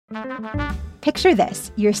Picture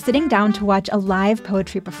this. You're sitting down to watch a live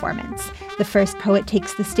poetry performance. The first poet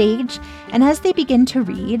takes the stage, and as they begin to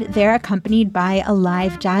read, they're accompanied by a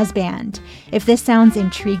live jazz band. If this sounds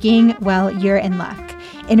intriguing, well, you're in luck.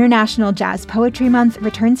 International Jazz Poetry Month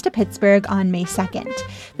returns to Pittsburgh on May 2nd.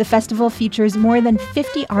 The festival features more than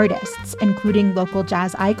 50 artists, including local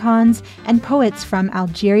jazz icons and poets from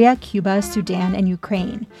Algeria, Cuba, Sudan, and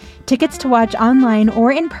Ukraine. Tickets to watch online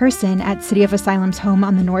or in person at City of Asylum's home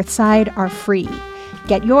on the north side are free.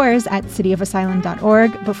 Get yours at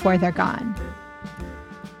cityofasylum.org before they're gone.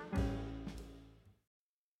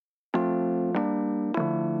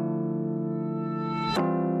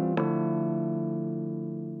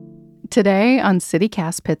 Today on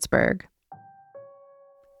CityCast Pittsburgh.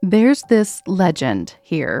 There's this legend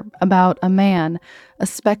here about a man, a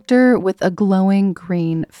specter with a glowing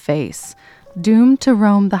green face, doomed to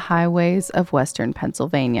roam the highways of western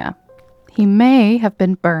Pennsylvania. He may have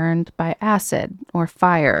been burned by acid or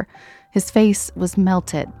fire. His face was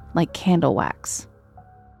melted like candle wax.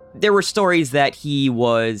 There were stories that he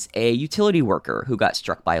was a utility worker who got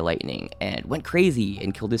struck by lightning and went crazy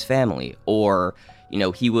and killed his family. Or,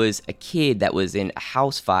 he was a kid that was in a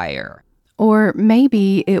house fire. Or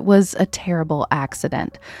maybe it was a terrible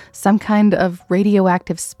accident, some kind of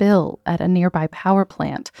radioactive spill at a nearby power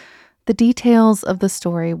plant. The details of the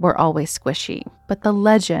story were always squishy, but the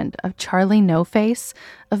legend of Charlie No Face,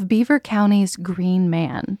 of Beaver County's Green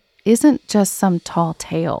Man, isn't just some tall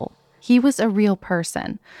tale. He was a real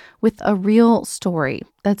person with a real story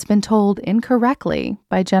that's been told incorrectly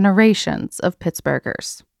by generations of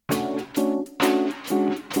Pittsburghers.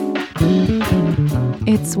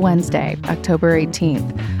 It's Wednesday, October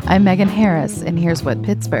 18th. I'm Megan Harris, and here's what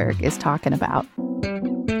Pittsburgh is talking about.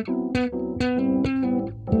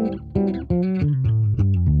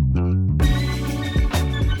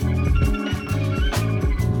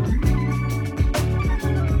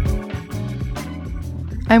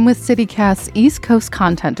 I'm with CityCast's East Coast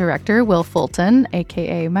Content Director, Will Fulton,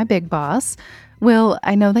 a.k.a. my big boss. Will,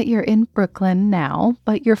 I know that you're in Brooklyn now,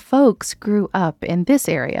 but your folks grew up in this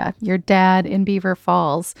area, your dad in Beaver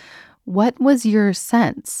Falls. What was your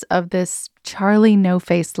sense of this Charlie No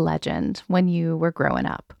Face legend when you were growing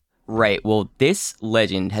up? Right. Well, this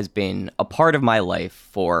legend has been a part of my life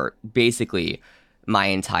for basically my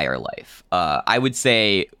entire life. I would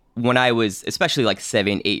say when I was especially like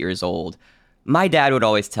 7, 8 years old, my dad would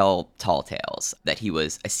always tell tall tales that he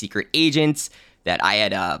was a secret agent, that I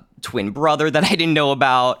had a twin brother that I didn't know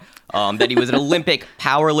about, that he was an Olympic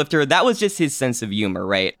power lifter. That was just his sense of humor,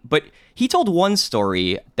 right? But he told one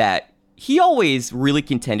story that he always really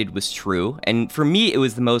contended was true. And for me, it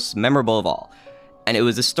was the most memorable of all. And it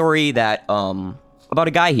was a story that about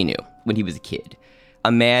a guy he knew when he was a kid.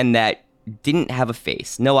 A man that didn't have a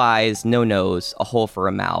face, no eyes, no nose, a hole for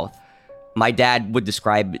a mouth. My dad would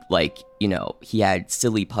describe it like, he had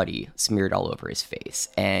silly putty smeared all over his face.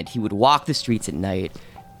 And he would walk the streets at night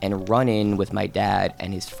and run in with my dad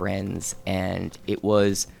and his friends. And it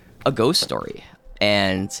was a ghost story.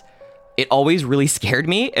 And it always really scared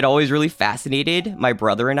me. It always really fascinated my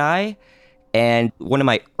brother and I. And one of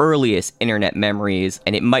my earliest internet memories,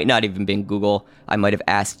 and it might not even been Google, I might have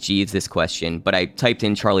asked Jeeves this question, but I typed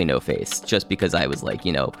in Charlie No Face just because I was like,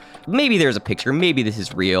 maybe there's a picture, maybe this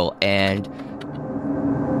is real, and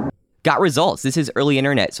got results. This is early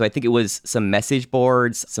internet, so I think it was some message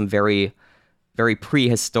boards, some very, very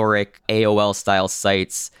prehistoric AOL-style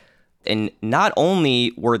sites. And not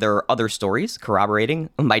only were there other stories corroborating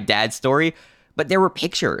my dad's story, but there were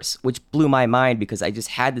pictures, which blew my mind because I just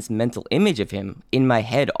had this mental image of him in my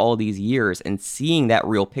head all these years, and seeing that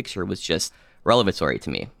real picture was just revelatory to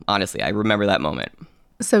me. Honestly, I remember that moment.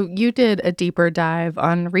 So you did a deeper dive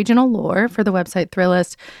on regional lore for the website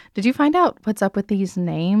Thrillist. Did you find out what's up with these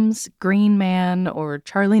names, Green Man or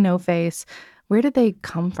Charlie No Face? Where did they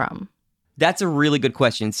come from? That's a really good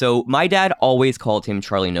question. So my dad always called him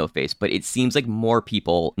Charlie No Face, but it seems like more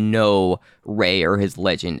people know Ray or his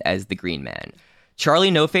legend as the Green Man.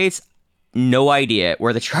 Charlie No Face, no idea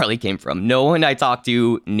where the Charlie came from. No one I talked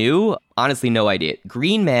to knew. Honestly, no idea.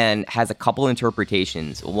 Green Man has a couple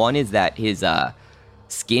interpretations. One is that his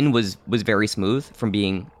skin was very smooth from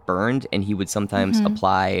being burned, and he would sometimes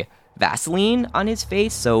apply Vaseline on his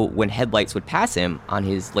face. So when headlights would pass him on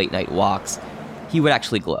his late night walks, he would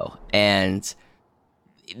actually glow. And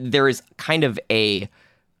there is kind of a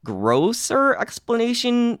grosser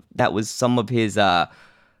explanation that was some of his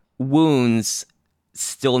wounds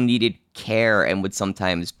still needed care and would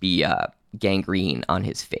sometimes be gangrene on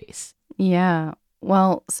his face. Yeah.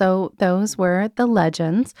 Well, so those were the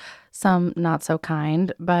legends, some not so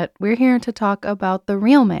kind, but we're here to talk about the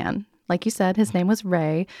real man, Like you said, his name was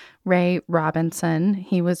Ray Robinson.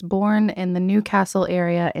 He was born in the Newcastle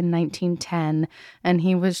area in 1910, and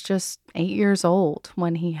he was just 8 years old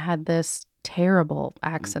when he had this terrible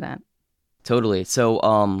accident. Totally. So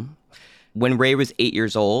when Ray was 8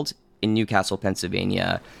 years old in Newcastle,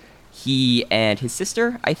 Pennsylvania, he and his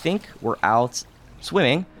sister, I think, were out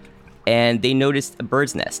swimming, and they noticed a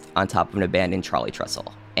bird's nest on top of an abandoned trolley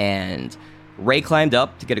trestle. And Ray climbed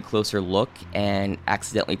up to get a closer look and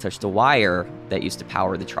accidentally touched a wire that used to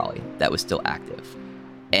power the trolley that was still active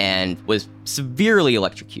and was severely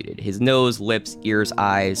electrocuted. His nose, lips, ears,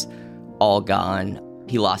 eyes, all gone.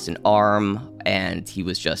 He lost an arm, and he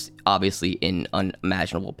was just obviously in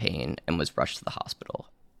unimaginable pain and was rushed to the hospital.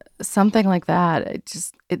 Something like that,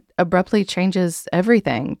 it abruptly changes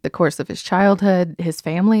everything. The course of his childhood, his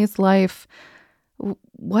family's life.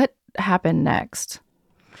 What happened next?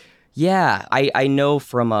 Yeah, I know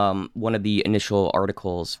from one of the initial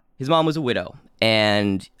articles, his mom was a widow.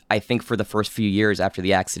 And I think for the first few years after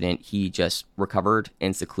the accident, he just recovered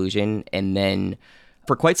in seclusion. And then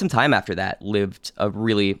for quite some time after that, lived a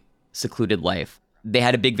really secluded life. They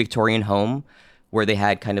had a big Victorian home where they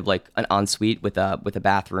had kind of like an ensuite with a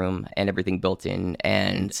bathroom and everything built in.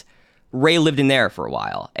 And Ray lived in there for a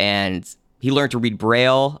while. And he learned to read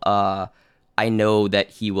Braille. I know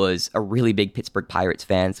that he was a really big Pittsburgh Pirates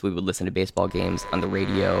fan, so we would listen to baseball games on the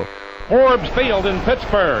radio. Forbes Field in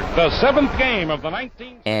Pittsburgh, the 7th game of the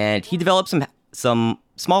 19th. And he developed some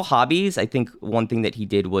small hobbies. I think one thing that he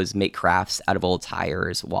did was make crafts out of old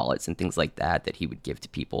tires, wallets, and things like that he would give to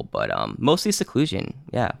people. But mostly seclusion,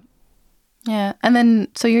 yeah. Yeah. And then,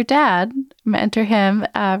 so your dad, mentor him,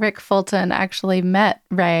 Rick Fulton, actually met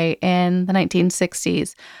Ray in the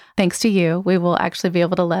 1960s. Thanks to you, we will actually be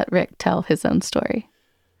able to let Rick tell his own story.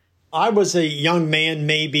 I was a young man,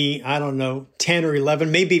 maybe, 10 or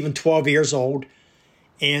 11, maybe even 12 years old.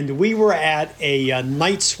 And we were at a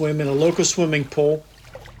night swim in a local swimming pool.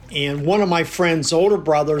 And one of my friend's older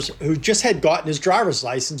brothers, who just had gotten his driver's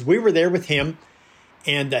license, we were there with him.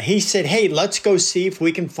 And he said, hey, let's go see if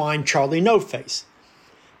we can find Charlie No Face.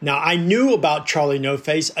 Now, I knew about Charlie No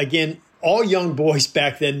Face. Again, all young boys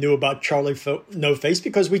back then knew about Charlie No Face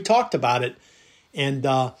because we talked about it. And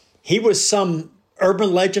he was some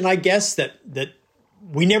urban legend, I guess, that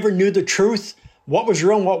we never knew the truth, what was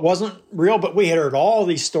real and what wasn't real, but we had heard all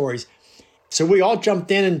these stories. So we all jumped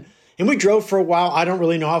in and we drove for a while. I don't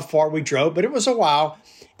really know how far we drove, but it was a while.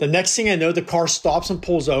 The next thing I know, the car stops and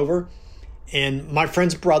pulls over. And my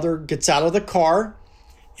friend's brother gets out of the car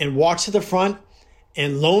and walks to the front.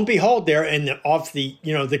 And lo and behold, there, and off the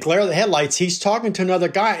glare of the headlights, he's talking to another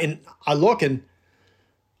guy. And I look, and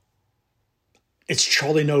it's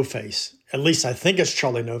Charlie No Face. At least I think it's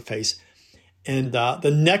Charlie No Face. And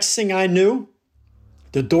the next thing I knew,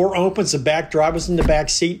 the door opens, the back driver's in the back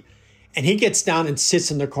seat, and he gets down and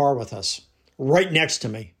sits in the car with us, right next to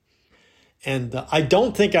me. And I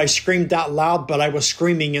don't think I screamed out loud, but I was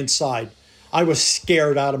screaming inside. I was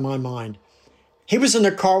scared out of my mind. He was in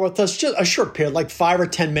the car with us just a short period, like 5 or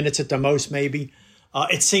 10 minutes at the most, maybe.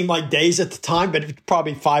 It seemed like days at the time, but it was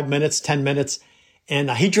probably 5 minutes, 10 minutes.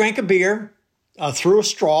 And he drank a beer through a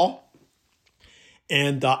straw.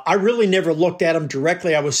 And I really never looked at him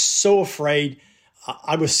directly. I was so afraid.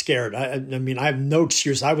 I was scared. I mean, I have no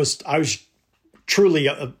excuse. I was truly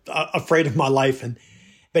afraid of my life.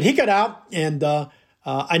 But he got out, and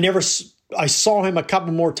I saw him a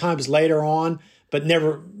couple more times later on, but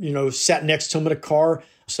never, sat next to him in a car.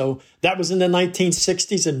 So that was in the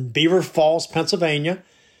 1960s in Beaver Falls, Pennsylvania.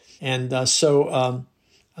 And so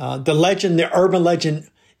the legend, the urban legend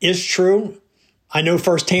is true. I know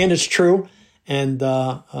firsthand it's true. And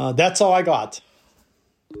that's all I got.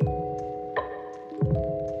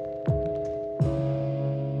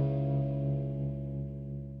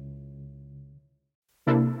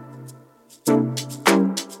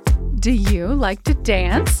 Do you like to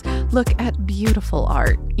dance? Look at beautiful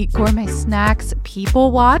art, eat gourmet snacks,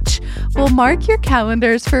 people watch? Well, mark your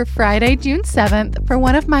calendars for Friday, June 7th for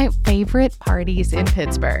one of my favorite parties in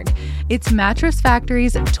Pittsburgh. It's Mattress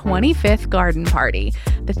Factory's 25th garden party.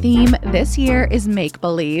 The theme this year is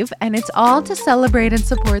make-believe, and it's all to celebrate and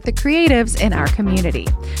support the creatives in our community.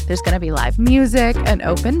 There's going to be live music, an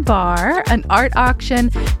open bar, an art auction,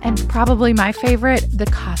 and probably my favorite, the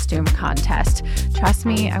costume contest. Trust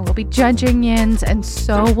me, I will be judging yins, and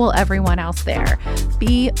so will everyone else there.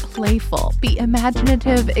 Be playful, be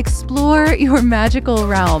imaginative, explore your magical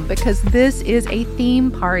realm, because this is a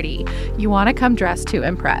theme party. You want to come dressed to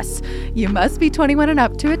impress. You must be 21 and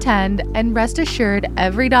up to attend, and rest assured,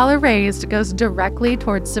 every dollar raised goes directly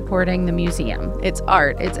towards supporting the museum, its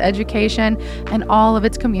art, its education, and all of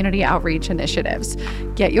its community outreach initiatives.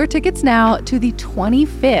 Get your tickets now to the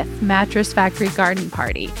 25th Mattress Factory Garden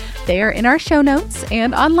Party. They are in our show notes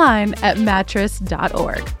and online at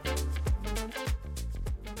mattress.org.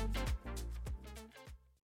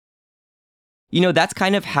 You know, that's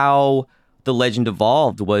kind of how the legend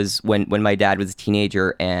evolved, was when my dad was a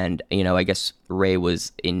teenager and, you know, I guess Ray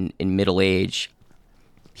was in middle age.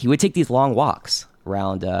 He would take these long walks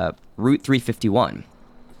around Route 351,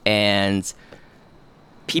 and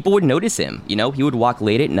people would notice him. You know, he would walk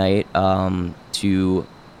late at night to,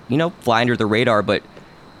 you know, fly under the radar, but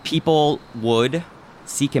people would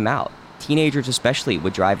seek him out. Teenagers especially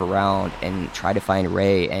would drive around and try to find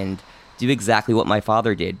Ray and do exactly what my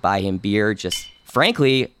father did: buy him beer, just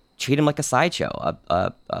frankly treat him like a sideshow,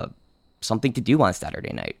 something to do on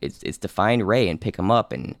Saturday night. It's to find Ray and pick him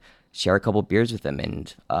up and share a couple beers with him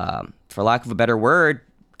and, for lack of a better word,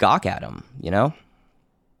 gawk at him, you know?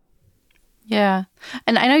 Yeah.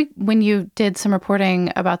 And I know when you did some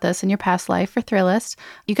reporting about this in your past life for Thrillist,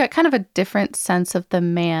 you got kind of a different sense of the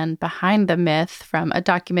man behind the myth from a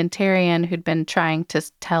documentarian who'd been trying to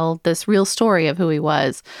tell this real story of who he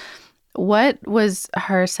was. What was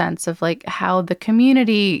her sense of like how the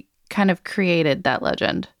community kind of created that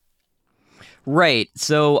legend? Right.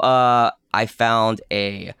 So I found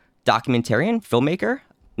a documentarian filmmaker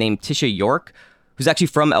named Tisha York, who's actually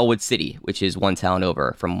from Elwood City, which is one town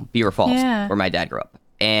over from Beaver Falls, where my dad grew up.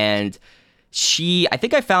 And I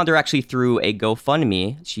think I found her actually through a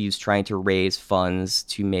GoFundMe. She's trying to raise funds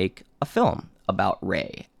to make a film about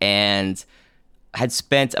Ray, and had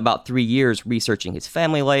spent about 3 years researching his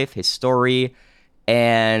family life, his story,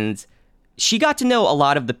 and she got to know a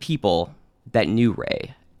lot of the people that knew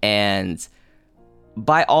Ray. And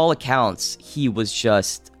by all accounts, he was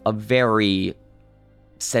just a very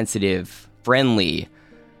sensitive, friendly,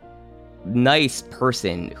 nice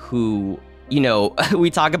person who, you know, we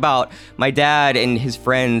talk about my dad and his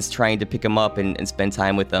friends trying to pick him up and spend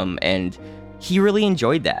time with them, and he really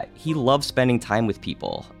enjoyed that. He loved spending time with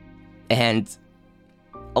people. And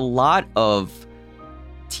a lot of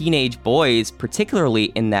teenage boys, particularly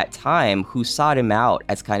in that time, who sought him out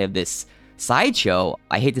as kind of this sideshow,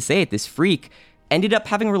 I hate to say it, this freak, ended up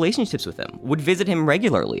having relationships with him, would visit him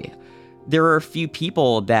regularly. There are a few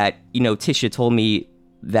people that, you know, Tisha told me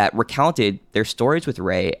that recounted their stories with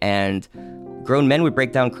Ray, and grown men would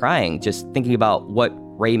break down crying just thinking about what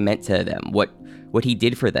Ray meant to them, what he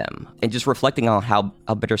did for them, and just reflecting on how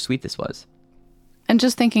bittersweet this was. And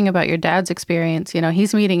just thinking about your dad's experience, you know,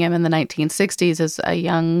 he's meeting him in the 1960s as a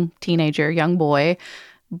young teenager, young boy,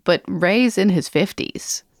 but Ray's in his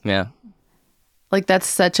 50s. Yeah. Like, that's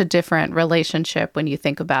such a different relationship when you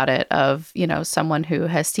think about it, of, you know, someone who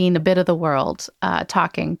has seen a bit of the world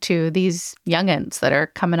talking to these youngins that are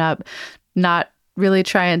coming up, not really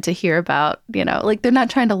trying to hear about, you know, like they're not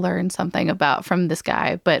trying to learn something about from this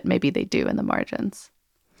guy, but maybe they do in the margins.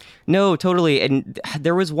 No, totally. And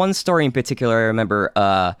there was one story in particular I remember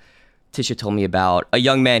Tisha told me about, a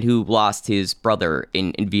young man who lost his brother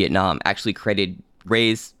in Vietnam, actually credited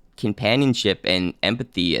Ray's companionship and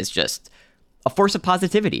empathy as just a force of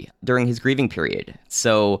positivity during his grieving period.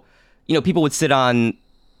 So, you know, people would sit on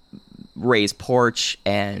Ray's porch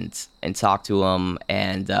and talk to him.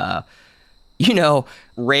 And, you know,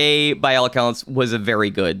 Ray, by all accounts, was a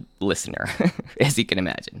very good listener, as you can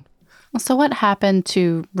imagine. So what happened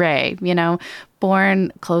to Ray? You know,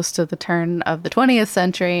 born close to the turn of the 20th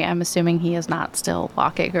century, I'm assuming he is not still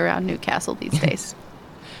walking around Newcastle these days.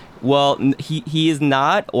 Well, he is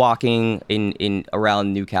not walking in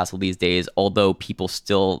around Newcastle these days, although people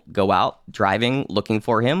still go out driving, looking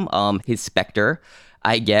for him, his specter,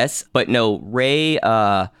 I guess. But no, Ray,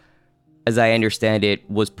 as I understand it,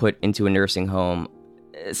 was put into a nursing home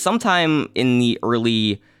sometime in the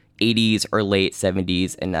early 80s or late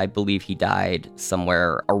 70s, and I believe he died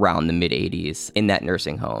somewhere around the mid 80s in that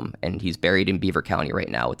nursing home, and he's buried in Beaver County right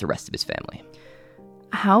now with the rest of his family.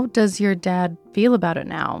 How does your dad feel about it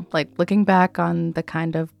now? Like, looking back on the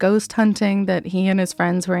kind of ghost hunting that he and his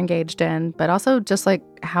friends were engaged in, but also just like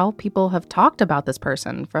how people have talked about this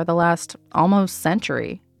person for the last almost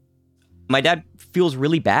century. My dad feels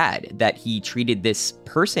really bad that he treated this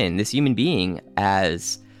person, this human being,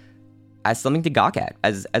 as something to gawk at,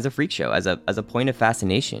 as a freak show, as a point of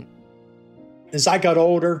fascination. As I got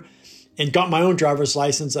older and got my own driver's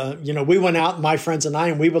license, we went out, my friends and I,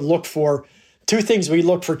 and we would look for two things we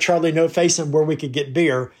looked for Charlie No Face and where we could get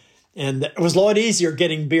beer. And it was a lot easier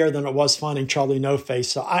getting beer than it was finding Charlie No Face.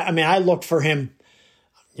 So, I mean, I looked for him,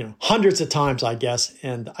 hundreds of times, I guess.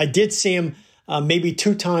 And I did see him maybe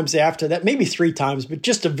 2 times after that, maybe 3 times, but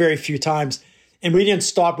just a very few times. And we didn't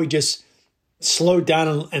stop. We just slowed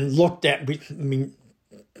down and looked at,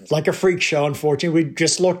 like a freak show, unfortunately. We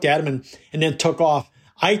just looked at him and then took off.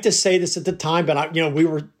 I hate to say this at the time, but we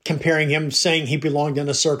were comparing him, saying he belonged in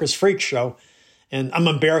a circus freak show. And I'm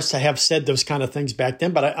embarrassed to have said those kind of things back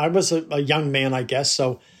then, but I was a young man, I guess.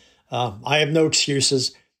 So I have no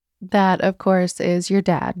excuses. That, of course, is your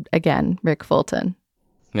dad again, Rick Fulton.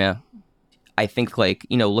 Yeah. I think,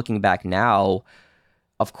 looking back now,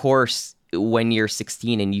 of course, when you're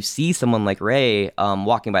 16 and you see someone like Ray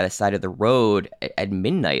walking by the side of the road at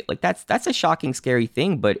midnight, that's a shocking, scary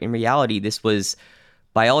thing. But in reality, this was,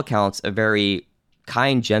 by all accounts, a very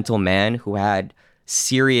kind, gentle man who had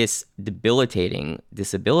serious, debilitating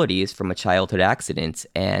disabilities from a childhood accident.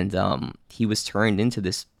 And he was turned into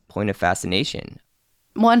this point of fascination.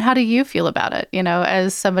 Well, and how do you feel about it?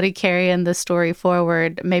 As somebody carrying the story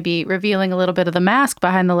forward, maybe revealing a little bit of the mask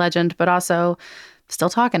behind the legend, but also still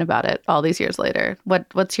talking about it all these years later.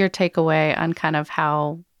 What's your takeaway on kind of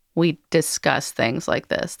how we discuss things like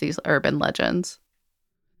this, these urban legends?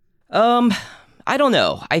 I don't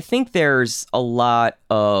know. I think there's a lot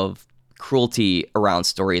of cruelty around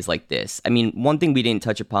stories like this. I mean, one thing we didn't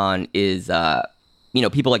touch upon is,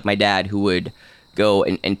 people like my dad who would go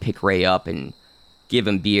and pick Ray up and give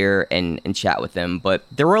him beer and chat with him. But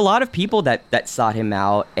there were a lot of people that sought him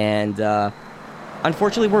out and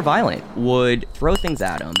unfortunately were violent, would throw things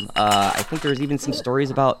at him. I think there's even some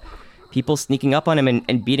stories about people sneaking up on him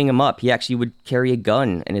and beating him up. He actually would carry a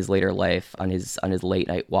gun in his later life on his late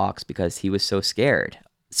night walks because he was so scared.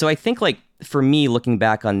 So I think, for me, looking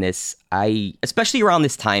back on this, especially around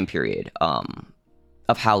this time period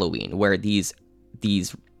of Halloween, where these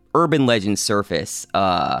urban legends surface,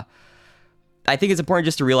 I think it's important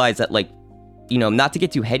just to realize that, not to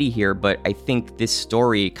get too heady here, but I think this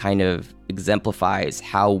story kind of exemplifies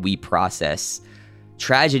how we process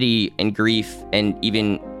tragedy and grief, and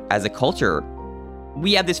even as a culture,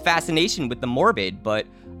 we have this fascination with the morbid, but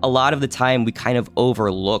a lot of the time we kind of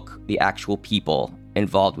overlook the actual people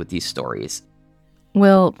involved with these stories.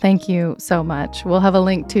 Will, thank you so much. We'll have a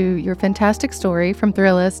link to your fantastic story from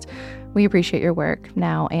Thrillist. We appreciate your work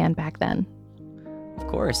now and back then. Of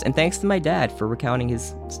course, and thanks to my dad for recounting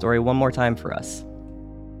his story one more time for us.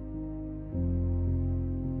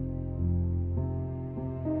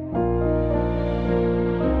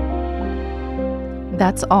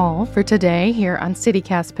 That's all for today here on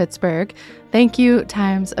CityCast Pittsburgh. Thank you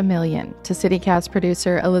times a million to CityCast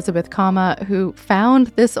producer Elizabeth Kama, who found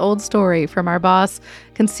this old story from our boss,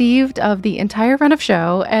 conceived of the entire run of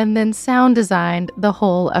show, and then sound designed the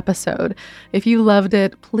whole episode. If you loved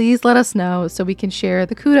it, please let us know so we can share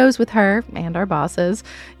the kudos with her and our bosses.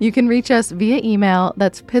 You can reach us via email.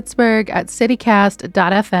 That's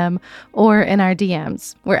pittsburgh@citycast.fm, or in our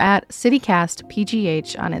DMs. We're at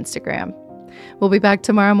CityCastPGH on Instagram. We'll be back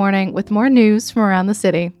tomorrow morning with more news from around the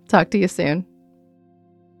city. Talk to you soon.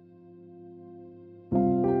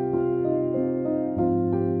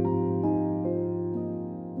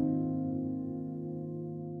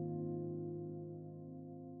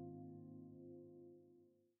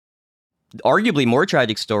 Arguably more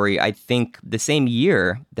tragic story, I think the same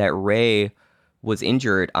year that Ray was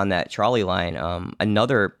injured on that trolley line,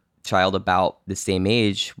 another child about the same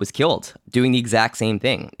age was killed doing the exact same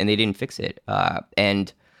thing, and they didn't fix it.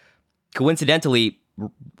 And coincidentally,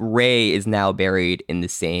 Ray is now buried in the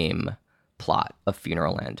same plot of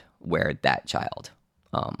Funeralland where that child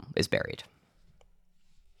is buried.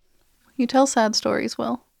 You tell sad stories,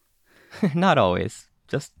 Will. Not always,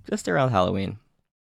 just around Halloween.